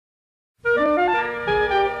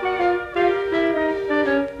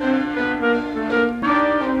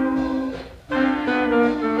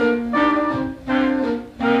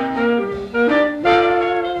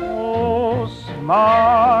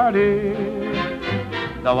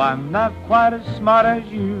Though I'm not quite as smart as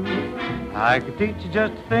you, I could teach you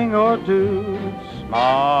just a thing or two.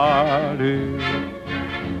 Smarty,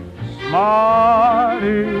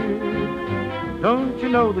 Smarty, don't you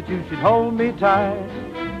know that you should hold me tight?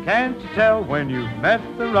 Can't you tell when you've met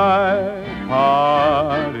the right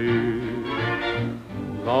party?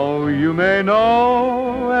 Though you may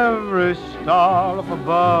know every star up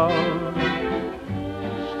above,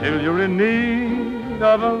 still you're in need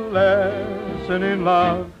of a lesson in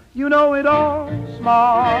love. You know it all,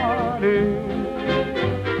 Smarty.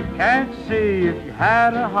 Can't you see if you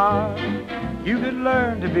had a heart, you could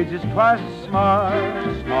learn to be just twice as smart,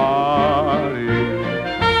 Smarty.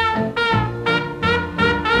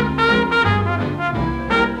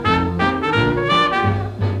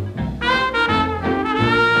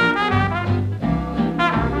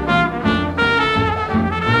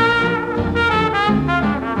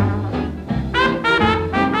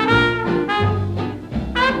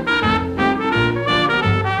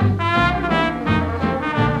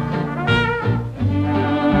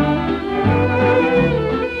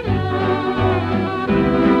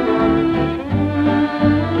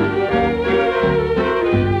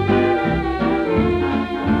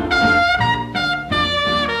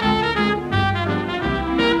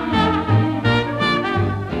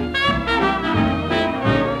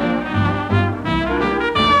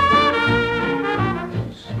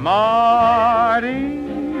 Smarty,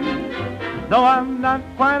 though I'm not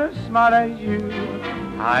quite as smart as you,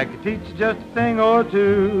 I could teach you just a thing or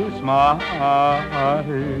two.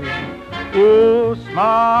 Smarty, oh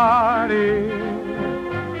Smarty,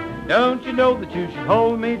 don't you know that you should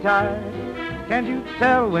hold me tight? Can't you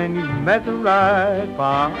tell when you've met the right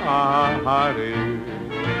party?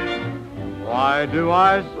 Why do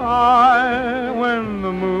I sigh when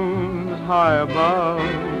the moon's high above?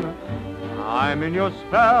 I'm in your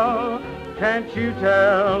spell, can't you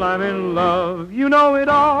tell I'm in love? You know it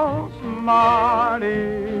all,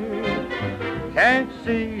 Smarty. Can't you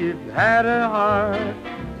see if you had a heart,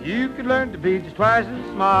 you could learn to be just twice as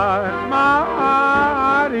smart,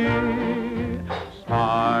 Smarty.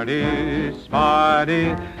 Smarty,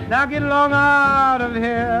 Smarty, now get along out of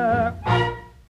here.